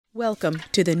Welcome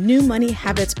to the New Money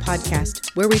Habits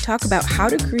Podcast, where we talk about how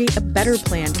to create a better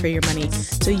plan for your money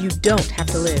so you don't have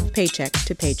to live paycheck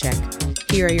to paycheck.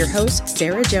 Here are your hosts,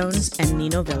 Sarah Jones and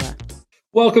Nino Villa.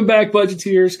 Welcome back,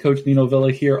 Budgeteers. Coach Nino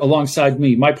Villa here alongside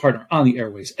me, my partner on the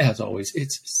airways. As always,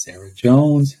 it's Sarah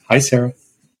Jones. Hi, Sarah.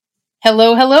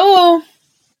 Hello, hello.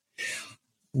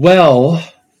 Well,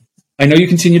 I know you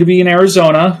continue to be in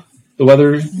Arizona. The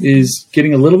weather is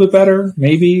getting a little bit better,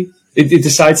 maybe. It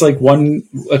decides like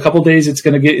a couple days it's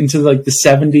going to get into like the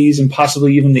 70s and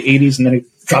possibly even the 80s, and then it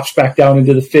drops back down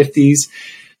into the 50s.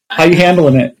 How you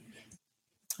handling it?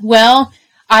 Well,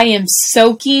 I am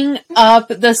soaking up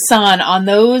the sun on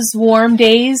those warm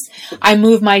days. I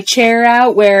move my chair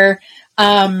out where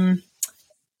I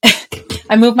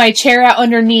move my chair out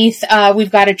underneath.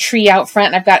 We've got a tree out front,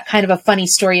 and I've got kind of a funny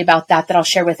story about that I'll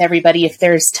share with everybody if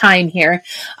there's time here.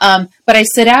 But I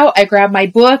sit out, I grab my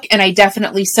book, and I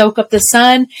definitely soak up the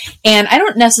sun. And I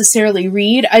don't necessarily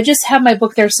read. I just have my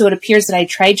book there so it appears that I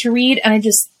tried to read, and I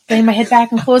just lay my head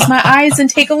back and close my eyes and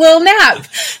take a little nap.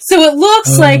 So it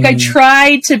looks like I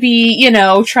tried to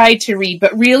read,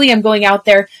 but really I'm going out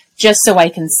there just so I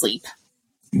can sleep.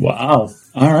 Wow.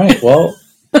 All right. Well,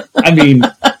 I mean,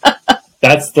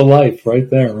 that's the life right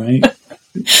there, right?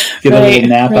 Get a little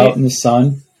nap out in the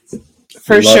sun.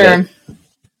 For sure.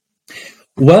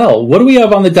 Well, what do we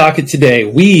have on the docket today?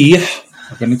 We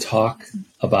are going to talk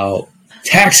about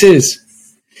taxes.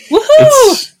 Woohoo!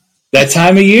 It's that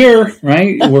time of year,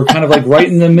 right? We're kind of like right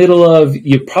in the middle of,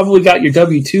 you probably got your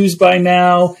W-2s by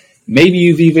now. Maybe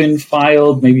you've even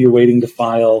filed. Maybe you're waiting to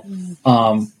file.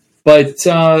 But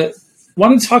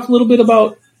want to talk a little bit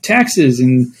about taxes.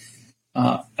 And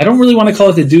I don't really want to call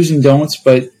it the do's and don'ts,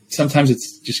 but sometimes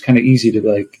it's just kind of easy to be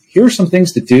like, here are some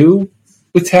things to do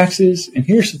with taxes, and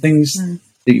here are some things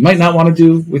that you might not want to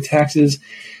do with taxes.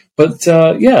 But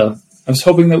I was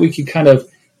hoping that we could kind of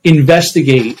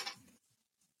investigate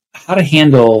how to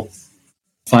handle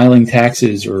filing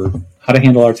taxes, or how to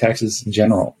handle our taxes in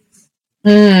general.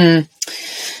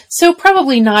 So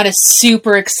probably not a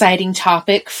super exciting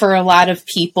topic for a lot of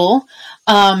people.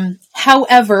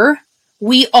 However,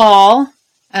 we all,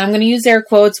 I'm going to use air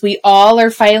quotes, we all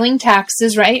are filing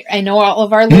taxes, right? I know all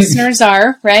of our listeners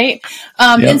are, right?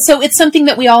 And so it's something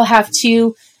that we all have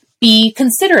to be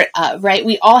considerate of, right?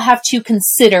 We all have to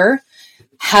consider,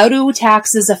 how do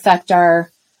taxes affect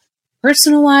our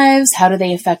personal lives? How do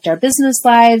they affect our business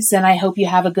lives? And I hope you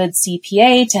have a good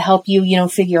CPA to help you,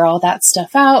 figure all that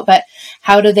stuff out. But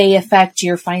how do they affect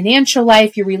your financial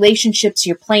life, your relationships,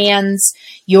 your plans,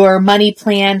 your money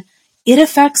plan? It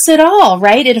affects it all,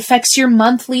 right? It affects your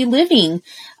monthly living.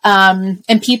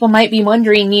 And people might be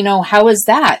wondering, how is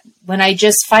that when I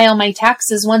just file my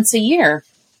taxes once a year?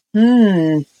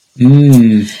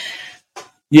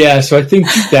 Yeah, so I think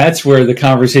that's where the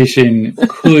conversation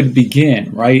could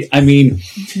begin, right? I mean,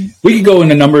 we could go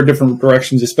in a number of different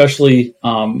directions, especially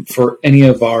for any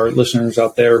of our listeners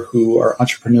out there who are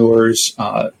entrepreneurs,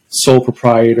 sole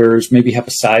proprietors, maybe have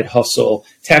a side hustle.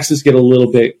 Taxes get a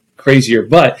little bit crazier,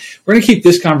 but we're going to keep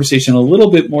this conversation a little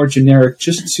bit more generic,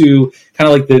 just to kind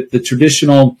of like the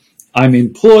traditional, I'm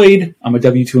employed, I'm a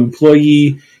W-2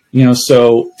 employee,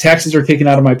 so taxes are taken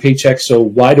out of my paycheck, so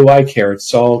why do I care?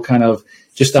 It's all kind of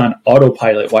just on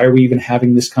autopilot. Why are we even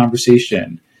having this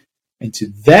conversation? And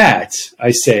to that, I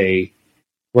say,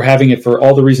 we're having it for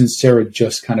all the reasons Sarah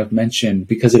just kind of mentioned,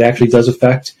 because it actually does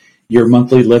affect your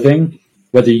monthly living,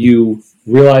 whether you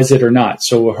realize it or not.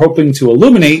 So we're hoping to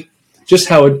illuminate just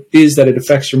how it is that it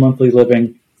affects your monthly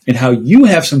living, and how you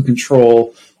have some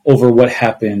control over what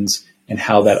happens and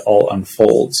how that all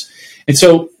unfolds. And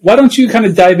so why don't you kind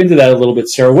of dive into that a little bit,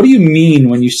 Sarah? What do you mean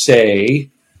when you say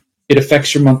it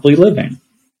affects your monthly living?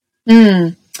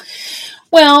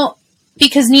 Well,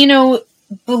 because,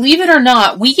 believe it or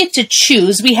not, we get to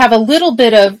choose. We have a little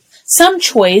bit of some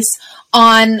choice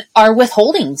on our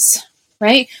withholdings,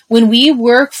 right? When we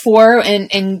work for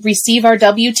and receive our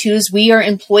W-2s, we are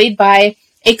employed by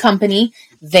a company.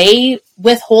 They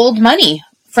withhold money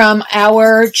from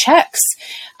our checks.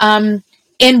 And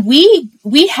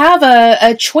we have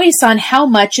a choice on how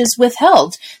much is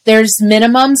withheld. There's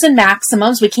minimums and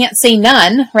maximums. We can't say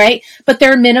none, right? But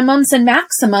there are minimums and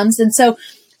maximums. And so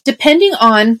depending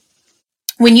on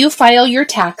when you file your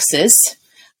taxes,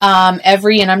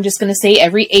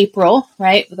 every April,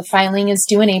 right? The filing is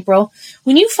due in April.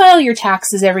 When you file your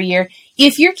taxes every year,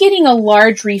 if you're getting a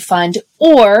large refund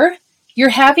or you're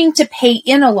having to pay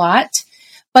in a lot,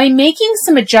 by making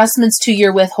some adjustments to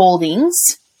your withholdings,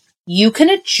 you can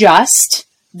adjust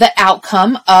the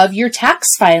outcome of your tax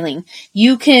filing.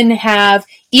 You can have,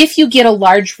 if you get a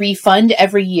large refund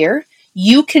every year,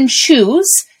 you can choose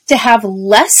to have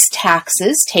less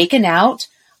taxes taken out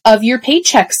of your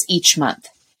paychecks each month.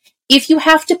 If you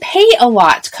have to pay a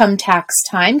lot come tax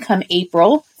time, come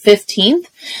April 15th,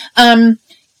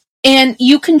 and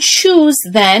you can choose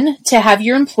then to have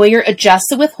your employer adjust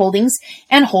the withholdings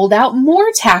and hold out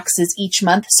more taxes each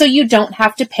month so you don't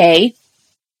have to pay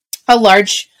a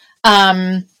large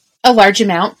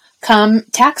amount come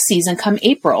tax season, come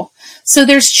April. So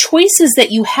there's choices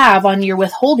that you have on your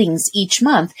withholdings each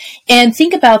month. And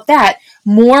think about that.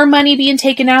 More money being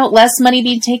taken out, less money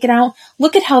being taken out.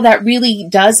 Look at how that really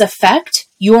does affect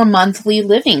your monthly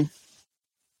living.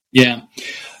 Yeah.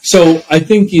 So I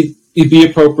think it'd be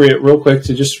appropriate real quick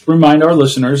to just remind our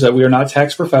listeners that we are not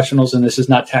tax professionals and this is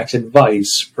not tax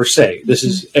advice per se. This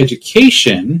is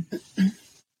education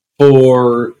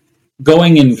for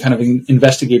going and kind of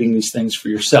investigating these things for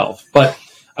yourself. But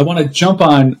I want to jump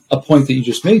on a point that you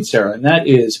just made, Sarah, and that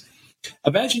is,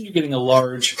 imagine you're getting a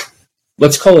large,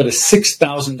 let's call it a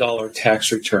 $6,000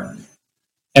 tax return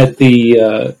at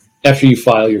the after you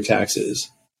file your taxes.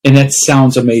 And that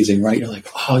sounds amazing, right? You're like,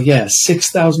 oh yeah,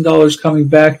 $6,000 coming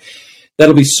back.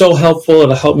 That'll be so helpful.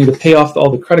 It'll help me to pay off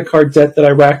all the credit card debt that I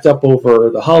racked up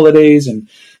over the holidays and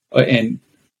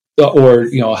or,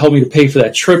 help me to pay for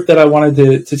that trip that I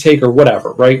wanted to take or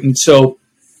whatever, right? And so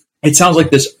it sounds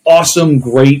like this awesome,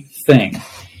 great thing,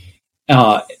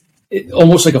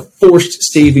 almost like a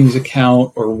forced savings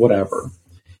account or whatever.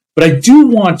 But I do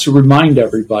want to remind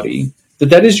everybody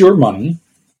that is your money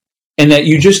and that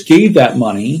you just gave that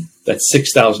money, that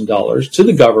 $6,000, to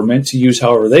the government to use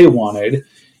however they wanted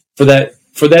for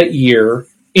that year,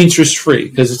 interest-free,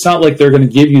 because it's not like they're going to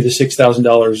give you the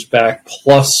 $6,000 back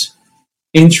plus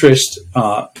interest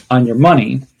on your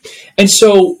money. And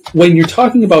so when you're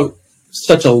talking about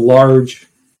such a large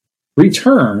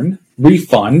refund,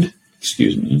 right,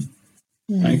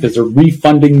 because they're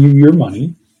refunding you your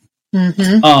money.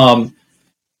 Mm-hmm.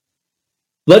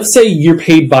 Let's say you're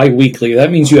paid bi-weekly.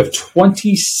 That means you have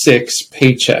 26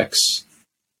 paychecks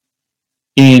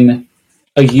in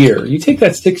a year. You take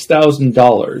that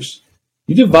 $6,000,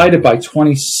 you divide it by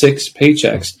 26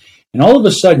 paychecks, and all of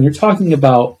a sudden, you're talking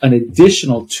about an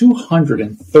additional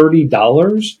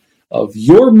 $230 of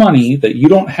your money that you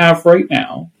don't have right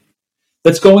now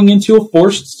that's going into a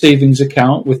forced savings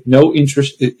account with no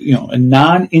interest, a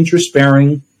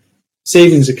non-interest-bearing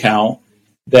savings account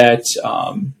that,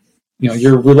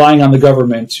 you're relying on the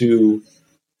government to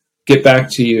get back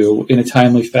to you in a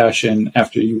timely fashion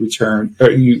after you return or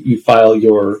you file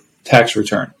your tax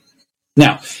return.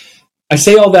 Now, I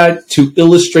say all that to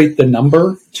illustrate the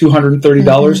number,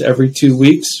 $230 every 2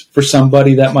 weeks. For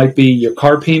somebody, that might be your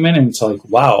car payment, and it's like,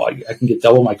 wow, I can get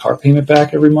double my car payment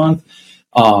back every month.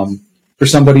 For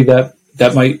somebody, that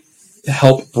might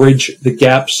help bridge the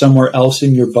gap somewhere else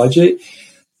in your budget.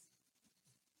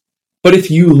 But if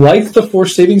you like the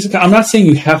forced savings account, I'm not saying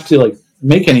you have to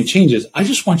make any changes. I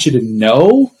just want you to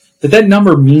know that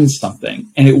number means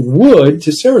something, and it would,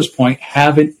 to Sarah's point,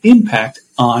 have an impact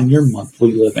on your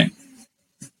monthly living.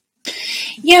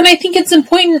 Yeah, and I think it's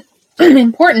important,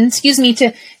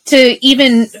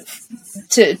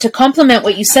 to complement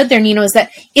what you said there, Nino, is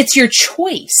that it's your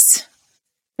choice,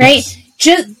 right?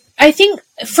 Yes. I think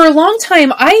for a long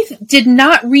time, I did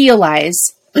not realize,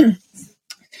 and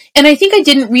I think I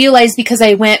didn't realize because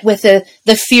I went with the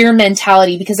fear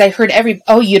mentality, because I heard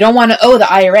you don't want to owe the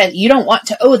IRS, you don't want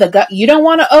to owe you don't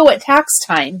want to owe at tax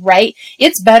time, right?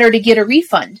 It's better to get a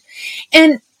refund.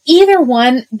 And either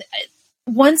one,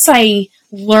 once I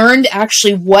learned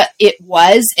actually what it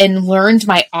was and learned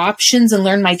my options and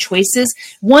learned my choices,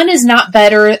 one is not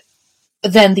better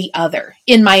than the other,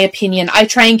 in my opinion. I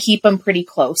try and keep them pretty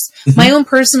close. Mm-hmm. My own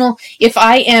personal, if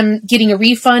I am getting a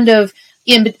refund of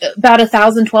about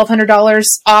 $1,000, $1,200,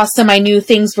 awesome. I knew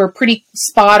things were pretty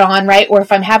spot on, right? Or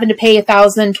if I'm having to pay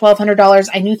 $1,000, $1,200,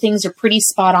 I knew things are pretty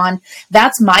spot on.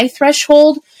 That's my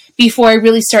threshold before I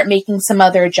really start making some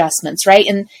other adjustments, right?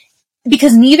 And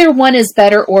because neither one is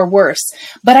better or worse.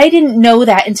 But I didn't know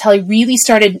that until I really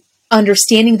started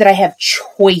understanding that I have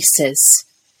choices,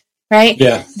 right?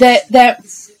 Yeah. That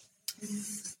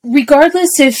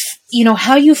regardless if,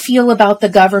 how you feel about the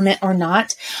government or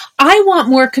not, I want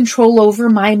more control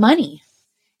over my money.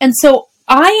 And so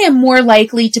I am more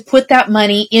likely to put that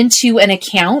money into an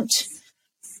account,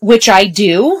 which I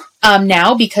do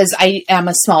now because I am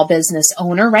a small business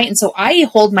owner, right? And so I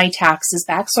hold my taxes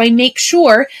back. So I make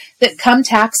sure that come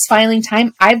tax filing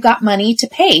time, I've got money to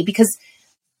pay because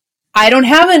I don't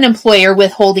have an employer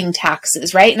withholding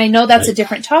taxes, right? And I know that's a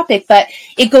different topic, but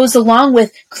it goes along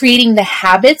with creating the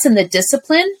habits and the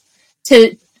discipline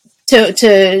to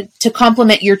to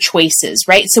complement your choices,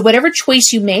 right? So whatever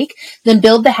choice you make, then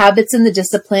build the habits and the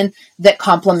discipline that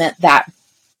complement that.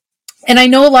 And I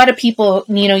know a lot of people,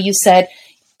 you said,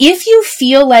 if you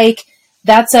feel like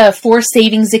that's a forced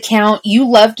savings account, you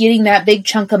love getting that big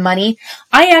chunk of money,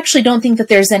 I actually don't think that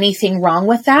there's anything wrong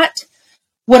with that.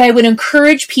 What I would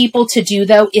encourage people to do,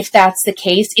 though, if that's the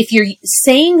case, if you're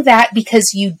saying that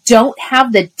because you don't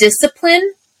have the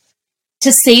discipline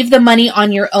to save the money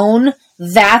on your own,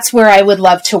 that's where I would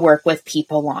love to work with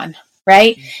people on,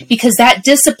 right? Because that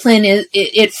discipline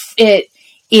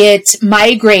it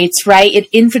migrates, right?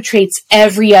 It infiltrates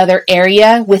every other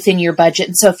area within your budget.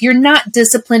 And so if you're not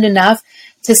disciplined enough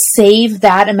to save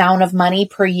that amount of money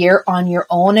per year on your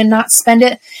own and not spend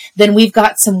it, then we've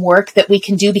got some work that we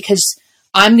can do, because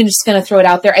I'm just going to throw it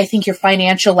out there. I think your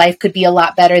financial life could be a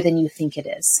lot better than you think it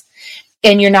is.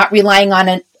 And you're not relying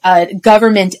on a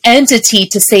government entity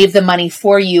to save the money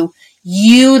for you.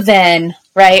 You then,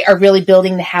 right, are really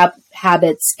building the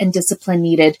habits and discipline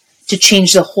needed to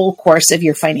change the whole course of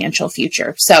your financial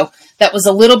future. So that was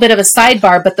a little bit of a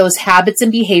sidebar, but those habits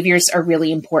and behaviors are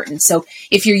really important. So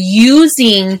if you're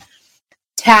using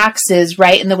taxes,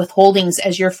 right, and the withholdings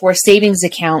as your forced savings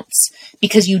accounts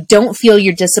because you don't feel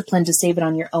you're disciplined to save it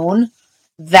on your own,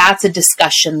 that's a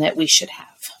discussion that we should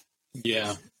have.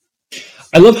 Yeah.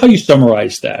 I love how you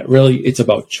summarize that. Really, it's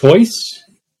about choice,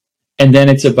 and then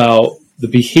it's about the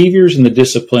behaviors and the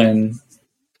discipline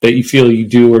that you feel you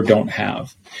do or don't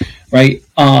have, right?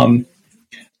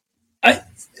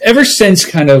 Ever since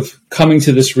kind of coming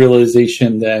to this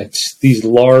realization that these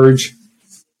large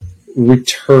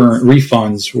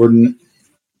refunds were,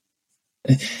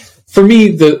 for me,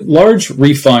 the large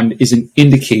refund is an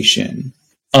indication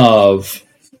of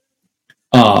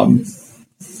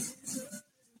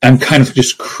I'm kind of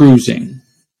just cruising.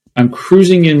 I'm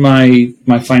cruising in my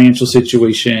financial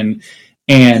situation,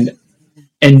 and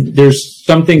there's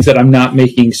some things that I'm not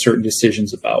making certain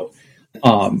decisions about.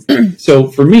 So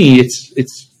for me,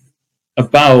 it's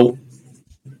about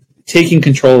taking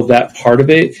control of that part of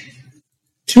it.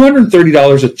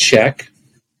 $230 a check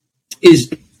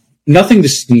is nothing to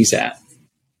sneeze at.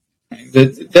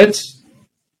 That's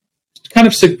kind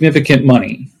of significant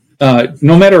money.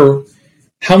 No matter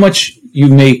how much you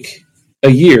make a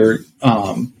year,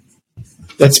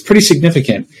 that's pretty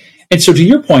significant. And so to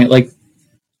your point, like,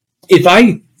 if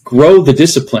I grow the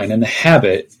discipline and the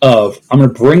habit of, I'm going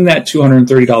to bring that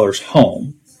 $230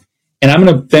 home, and I'm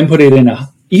going to then put it in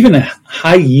even a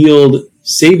high yield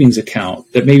savings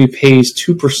account that maybe pays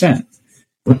 2%,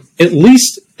 at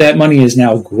least that money is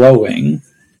now growing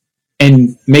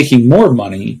and making more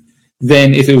money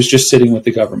than if it was just sitting with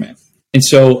the government. And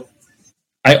so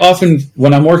I often,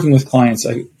 when I'm working with clients,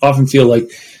 I often feel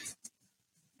like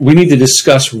we need to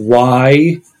discuss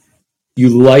why you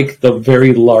like the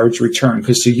very large return.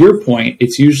 Because to your point,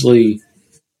 it's usually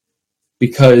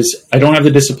because I don't have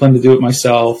the discipline to do it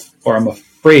myself, or I'm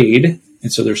afraid.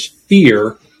 And so there's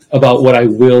fear about what I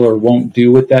will or won't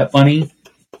do with that money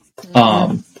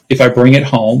if I bring it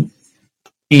home.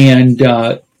 And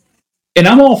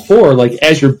I'm all for, like,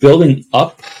 as you're building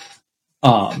up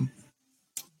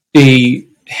a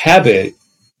habit,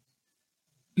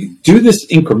 do this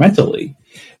incrementally.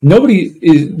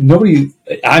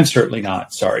 I'm certainly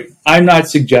not, sorry. I'm not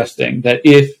suggesting that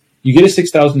if you get a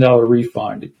 $6,000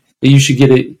 refund, that you should get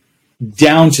it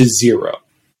down to zero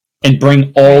and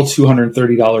bring all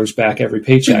 $230 back every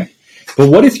paycheck. But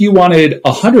what if you wanted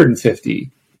 $150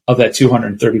 of that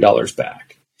 $230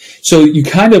 back? So you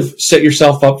kind of set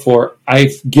yourself up for,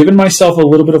 I've given myself a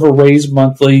little bit of a raise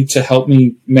monthly to help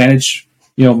me manage,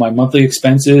 my monthly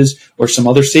expenses or some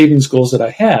other savings goals that I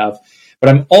have. But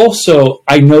I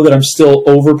know that I'm still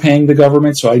overpaying the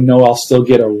government, so I know I'll still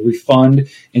get a refund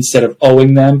instead of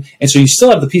owing them. And so you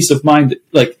still have the peace of mind that,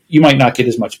 like, you might not get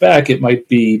as much back. It might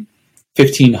be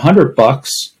 $1,500,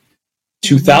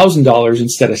 $2,000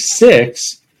 instead of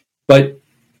 $6,000, but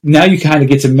now you kind of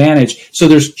get to manage. So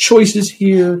there's choices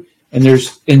here, and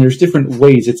there's different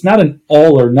ways. It's not an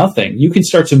all or nothing. You can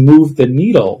start to move the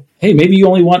needle. Hey, maybe you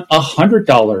only want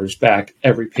 $100 back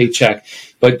every paycheck,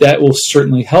 but that will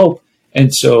certainly help.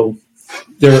 And so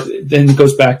then it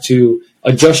goes back to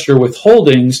adjust your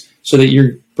withholdings so that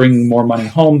you're bringing more money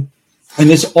home. And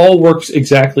this all works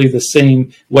exactly the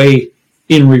same way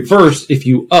in reverse if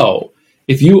you owe.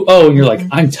 If you owe and you're like,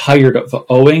 I'm tired of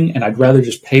owing and I'd rather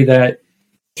just pay that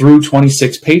through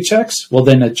 26 paychecks, well,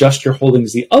 then adjust your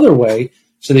holdings the other way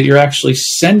so that you're actually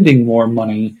sending more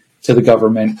money to the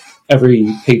government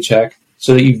every paycheck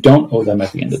so that you don't owe them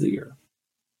at the end of the year.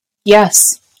 Yes.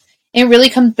 It really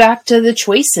comes back to the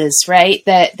choices, right?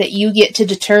 That you get to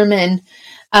determine.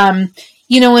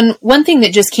 And one thing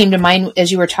that just came to mind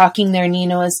as you were talking there,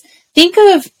 Nino, is think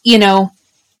of, and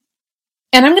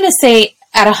I'm going to say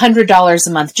at $100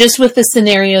 a month, just with the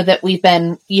scenario that we've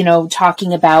been,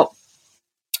 talking about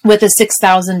with a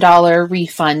 $6,000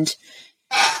 refund,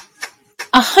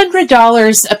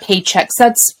 $100 a paycheck. So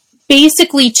that's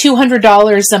basically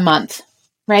 $200 a month,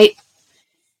 right?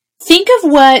 Think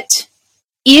of let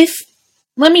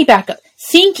me back up.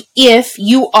 Think if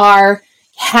you are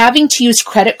having to use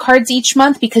credit cards each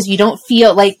month because you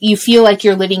feel like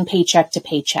you're living paycheck to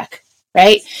paycheck,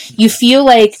 right? You feel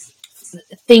like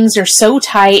things are so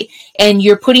tight and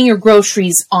you're putting your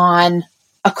groceries on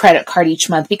a credit card each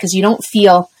month because you don't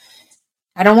feel,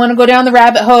 I don't want to go down the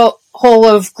rabbit hole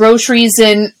of groceries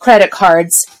and credit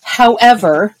cards.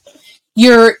 However,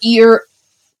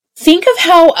 think of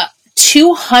how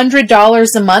 $200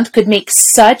 a month could make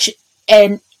such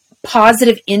a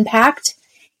positive impact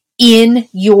in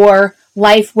your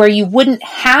life where you wouldn't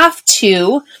have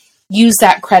to use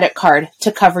that credit card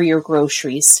to cover your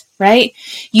groceries, right?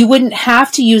 You wouldn't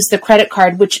have to use the credit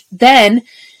card, which then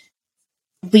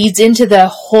leads into the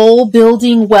whole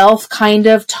building wealth kind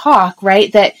of talk,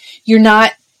 right? That you're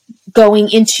not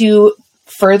going into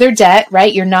further debt,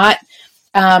 right? You're not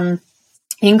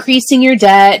increasing your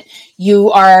debt.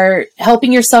 You are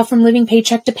helping yourself from living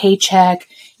paycheck to paycheck.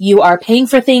 You are paying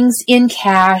for things in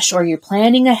cash, or you're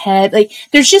planning ahead. Like,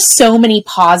 there's just so many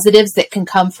positives that can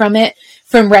come from it,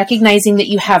 from recognizing that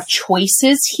you have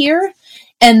choices here,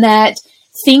 and that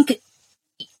think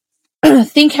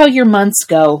how your months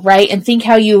go, right? And think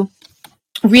how you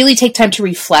really take time to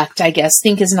reflect, I guess.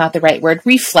 Think is not the right word.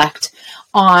 Reflect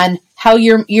on how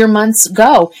your months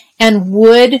go. And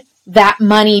would that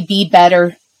money be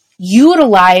better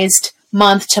utilized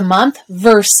month to month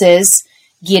versus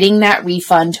getting that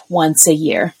refund once a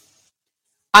year?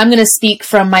 I'm going to speak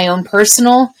from my own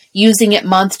personal. Using it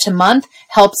month to month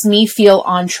helps me feel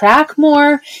on track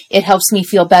more. It helps me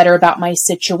feel better about my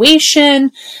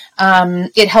situation.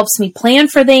 It helps me plan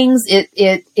for things.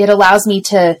 It allows me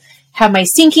to have my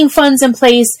sinking funds in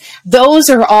place. Those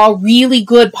are all really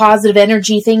good positive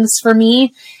energy things for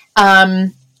me.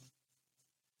 And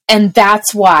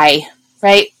that's why,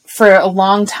 right? For a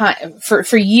long time,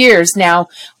 for years now,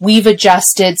 we've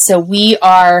adjusted. So we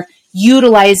are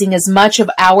utilizing as much of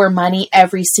our money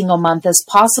every single month as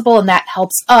possible. And that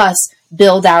helps us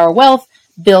build our wealth,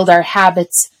 build our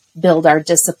habits, build our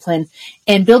discipline,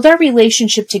 and build our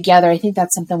relationship together. I think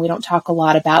that's something we don't talk a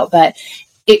lot about, but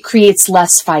it creates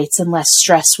less fights and less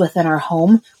stress within our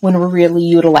home when we're really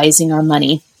utilizing our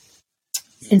money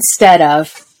instead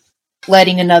of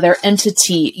letting another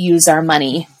entity use our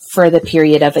money for the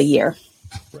period of a year.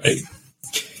 Right.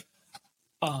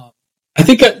 I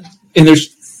think, and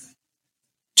there's,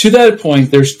 to that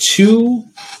point, there's two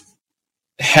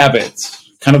habits,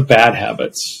 kind of bad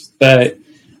habits, that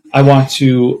I want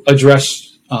to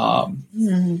address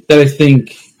that I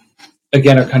think,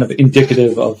 again, are kind of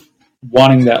indicative of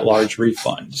wanting that large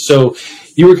refund. So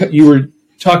you were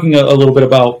talking a little bit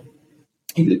about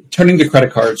turning to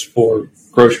credit cards for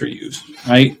grocery use,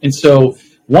 right? And so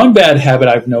one bad habit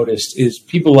I've noticed is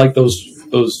people like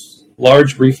those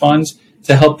large refunds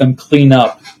to help them clean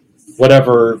up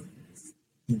whatever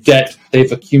debt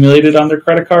they've accumulated on their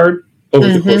credit card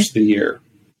over the course of the year,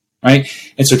 right?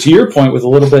 And so to your point, with a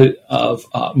little bit of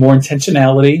more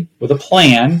intentionality, with a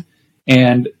plan,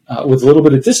 and with a little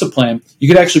bit of discipline, you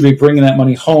could actually be bringing that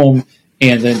money home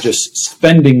and then just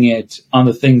spending it on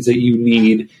the things that you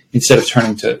need instead of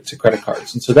turning to credit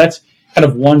cards. And so that's kind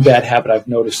of one bad habit I've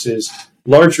noticed is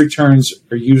large returns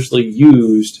are usually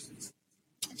used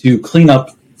to clean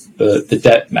up the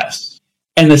debt mess.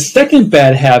 And the second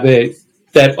bad habit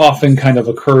that often kind of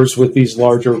occurs with these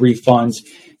larger refunds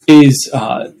is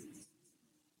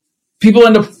people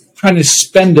end up trying to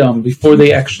spend them before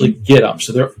they actually get them.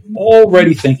 So they're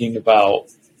already thinking about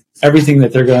everything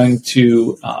that they're going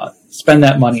to spend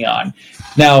that money on.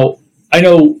 Now, I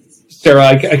know, Sarah,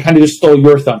 I kind of just stole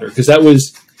your thunder because that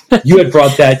was, you had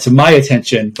brought that to my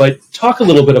attention, but talk a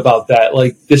little bit about that,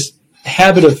 like this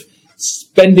habit of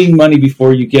spending money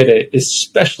before you get it,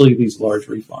 especially these large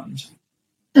refunds.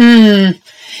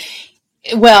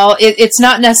 Well, it's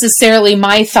not necessarily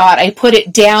my thought. I put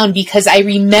it down because I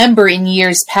remember in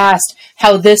years past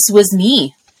how this was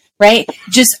me, right?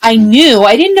 Just, I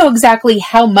didn't know exactly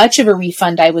how much of a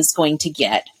refund I was going to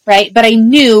get, right? But I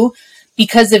knew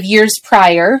because of years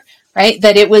prior, right,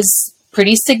 that it was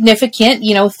pretty significant,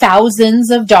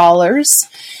 thousands of dollars.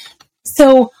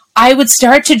 So I would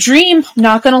start to dream,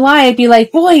 not going to lie. I'd be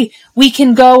like, boy, we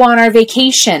can go on our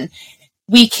vacation.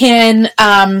 We can,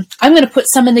 I'm going to put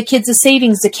some in the kids'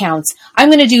 savings accounts. I'm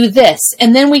going to do this.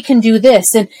 And then we can do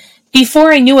this. And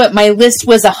before I knew it, my list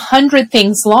was 100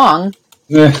 things long,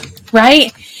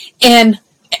 right? And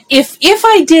if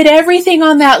I did everything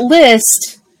on that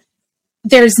list,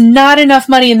 there's not enough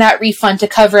money in that refund to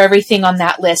cover everything on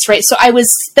that list, right? So I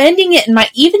was spending it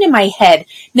even in my head.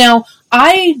 Now,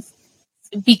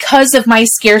 because of my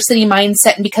scarcity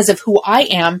mindset and because of who I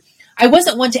am, I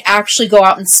wasn't one to actually go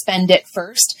out and spend it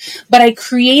first, but I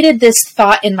created this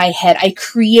thought in my head. I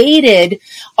created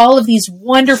all of these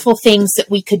wonderful things that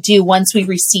we could do once we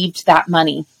received that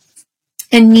money.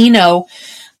 And Nino,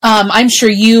 I'm sure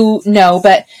you know,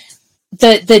 but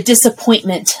the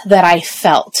disappointment that I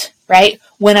felt, right?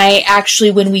 When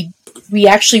we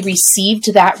actually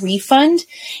received that refund,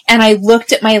 and I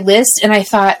looked at my list and I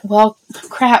thought, well,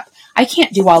 crap, I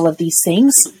can't do all of these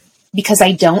things because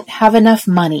I don't have enough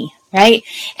money, right?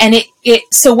 And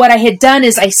so what I had done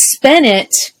is I spent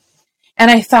it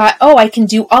and I thought, oh, I can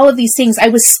do all of these things. I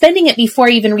was spending it before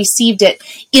I even received it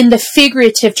in the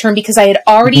figurative term because I had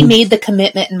already made the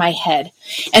commitment in my head.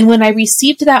 And when I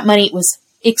received that money, it was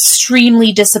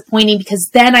extremely disappointing because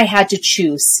then I had to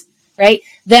choose, right?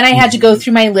 Then I had to go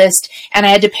through my list and I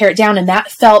had to pare it down. And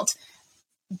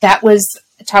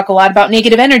talk a lot about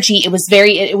negative energy. It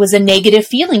was a negative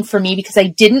feeling for me because I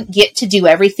didn't get to do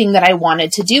everything that I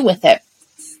wanted to do with it.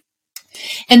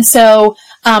 And so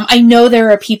I know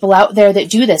there are people out there that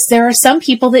do this. There are some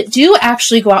people that do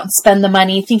actually go out and spend the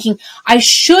money thinking, I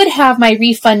should have my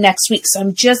refund next week, so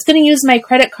I'm just going to use my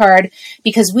credit card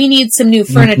because we need some new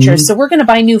furniture. So we're going to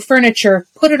buy new furniture,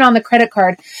 put it on the credit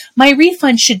card. My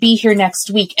refund should be here next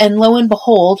week. And lo and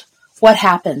behold, what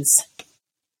happens?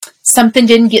 Something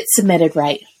didn't get submitted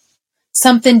right.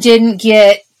 Something didn't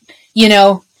get,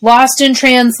 lost in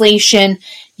translation.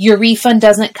 Your refund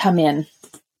doesn't come in.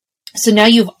 So now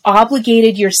you've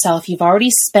obligated yourself. You've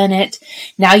already spent it.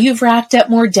 Now you've racked up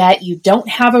more debt. You don't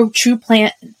have a true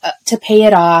plan to pay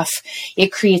it off.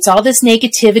 It creates all this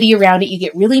negativity around it. You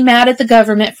get really mad at the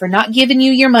government for not giving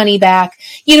you your money back.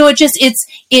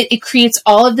 It creates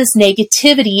all of this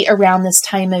negativity around this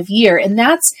time of year. And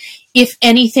that's, if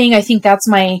anything, I think that's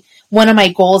one of my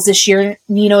goals this year,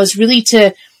 Nino, is really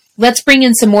let's bring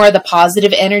in some more of the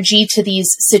positive energy to these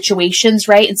situations,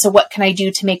 right? And so what can I do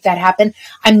to make that happen?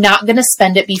 I'm not going to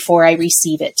spend it before I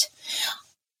receive it.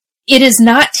 It is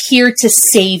not here to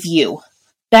save you.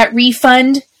 That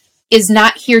refund is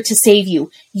not here to save you.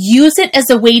 Use it as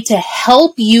a way to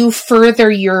help you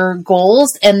further your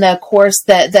goals and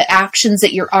the actions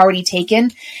that you're already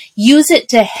taken. Use it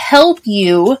to help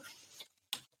you,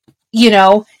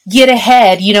 get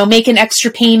ahead, make an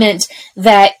extra payment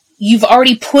that you've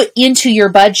already put into your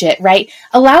budget, right?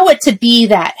 Allow it to be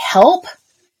that help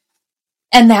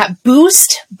and that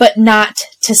boost, but not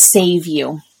to save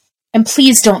you. And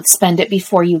please don't spend it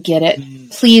before you get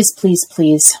it. Please, please,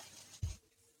 please.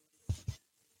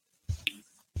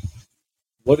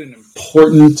 What an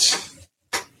important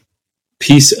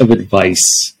piece of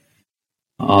advice.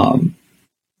 I've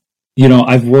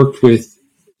worked with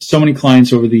so many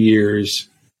clients over the years,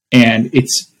 and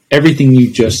it's everything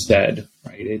you just said,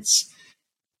 right? It's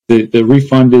the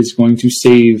refund is going to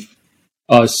save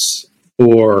us,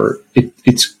 or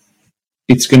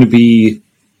it's going to be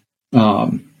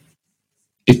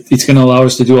it's going to allow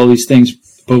us to do all these things.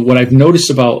 But what I've noticed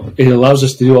about it allows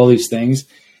us to do all these things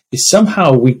is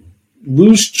somehow we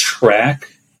lose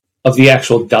track of the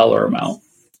actual dollar amount.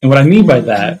 And what I mean by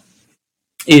that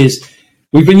is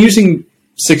we've been using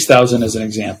 6,000 as an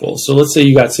example. So let's say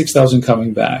you got 6,000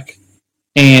 coming back,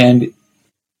 and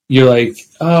you're like,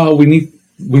 oh, we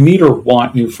need or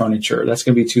want new furniture. That's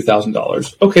going to be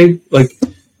 $2,000. Okay,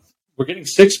 we're getting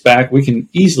 6 back. We can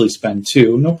easily spend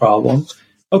 2, no problem.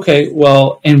 Okay,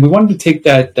 well, and we wanted to take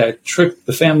that trip,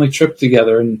 the family trip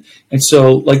together, and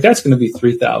so that's going to be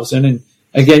 3,000. And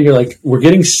again, you're like, we're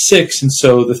getting 6, and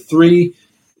so the 3,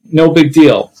 no big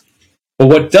deal. But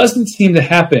what doesn't seem to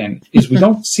happen is we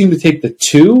don't seem to take the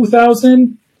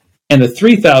 2,000 and the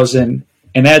 3,000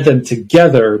 and add them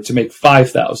together to make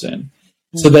 5,000.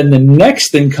 So then the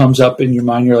next thing comes up in your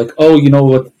mind. You're like, oh, you know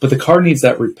what? But the car needs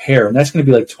that repair, and that's going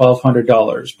to be like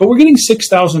 $1,200. But we're getting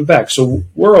 6,000 back, so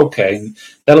we're okay. And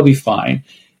that'll be fine.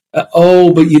 But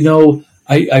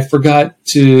I forgot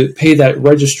to pay that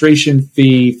registration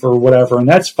fee for whatever, and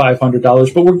that's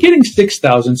 $500. But we're getting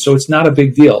 6,000, so it's not a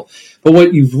big deal. But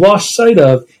what you've lost sight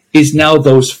of is now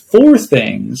those 4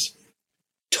 things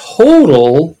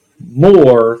total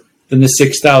more than the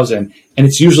 6,000. And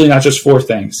it's usually not just 4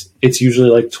 things. It's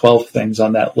usually 12 things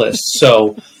on that list.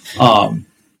 So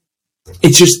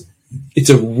it's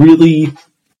a really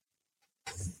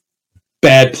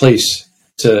bad place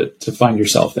to find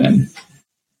yourself in.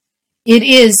 It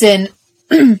is. And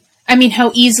I mean,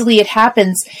 how easily it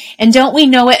happens. And don't we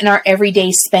know it in our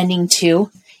everyday spending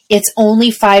too? It's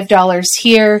only $5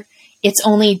 here. It's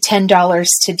only $10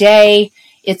 today.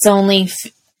 It's only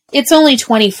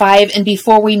 $25. And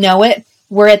before we know it,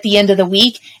 we're at the end of the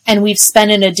week and we've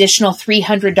spent an additional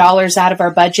 $300 out of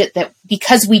our budget that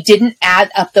because we didn't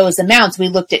add up those amounts, we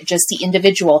looked at just the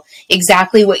individual,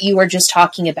 exactly what you were just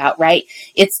talking about, right?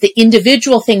 It's the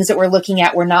individual things that we're looking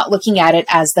at. We're not looking at it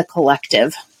as the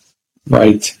collective.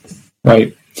 Right.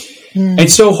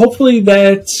 And so hopefully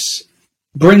that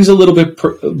brings a little bit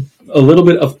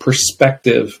of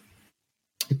perspective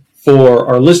for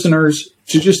our listeners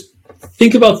to just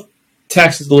think about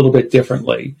taxes a little bit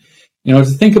differently. To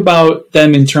think about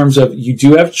them in terms of you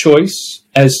do have choice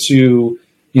as to,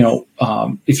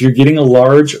 if you're getting a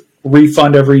large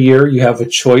refund every year, you have a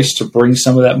choice to bring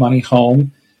some of that money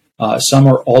home, some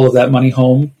or all of that money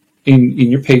home in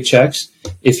your paychecks.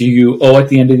 If you owe at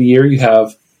the end of the year, you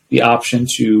have the option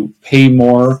to pay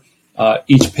more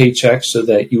each paycheck so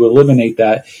that you eliminate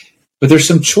that. But there's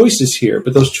some choices here,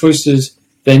 but those choices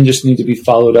then just need to be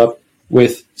followed up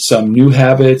with some new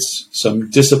habits,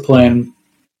 some discipline,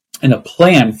 and a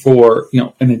plan for,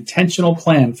 an intentional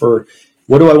plan for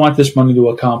what do I want this money to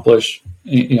accomplish?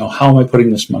 How am I putting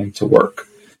this money to work?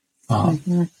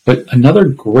 But another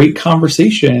great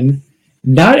conversation,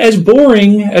 not as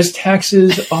boring as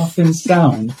taxes often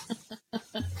sound.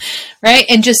 Right.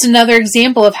 And just another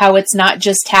example of how it's not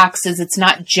just taxes. It's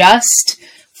not just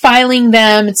filing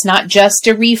them. It's not just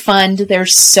a refund.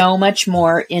 There's so much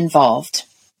more involved.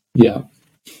 Yeah.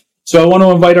 So I want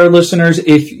to invite our listeners,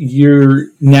 if you're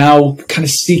now kind of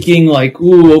seeking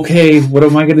okay, what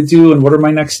am I going to do and what are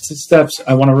my next steps?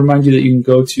 I want to remind you that you can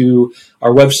go to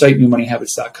our website,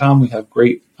 newmoneyhabits.com. We have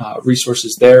great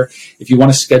resources there. If you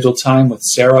want to schedule time with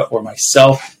Sarah or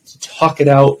myself to talk it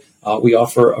out, we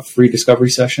offer a free discovery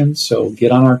session. So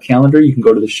get on our calendar. You can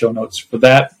go to the show notes for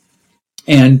that.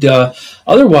 And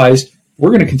otherwise, we're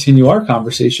going to continue our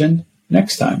conversation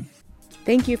next time.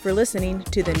 Thank you for listening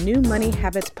to the New Money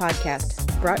Habits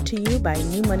podcast, brought to you by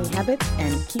New Money Habits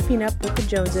and Keeping Up with the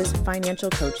Joneses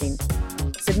Financial Coaching.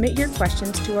 Submit your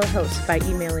questions to our host by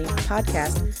emailing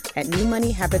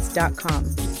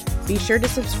podcast@newmoneyhabits.com. Be sure to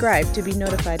subscribe to be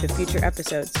notified of future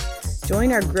episodes.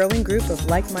 Join our growing group of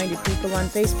like-minded people on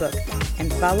Facebook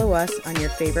and follow us on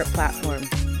your favorite platform.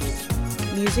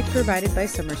 Music provided by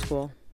Summer School.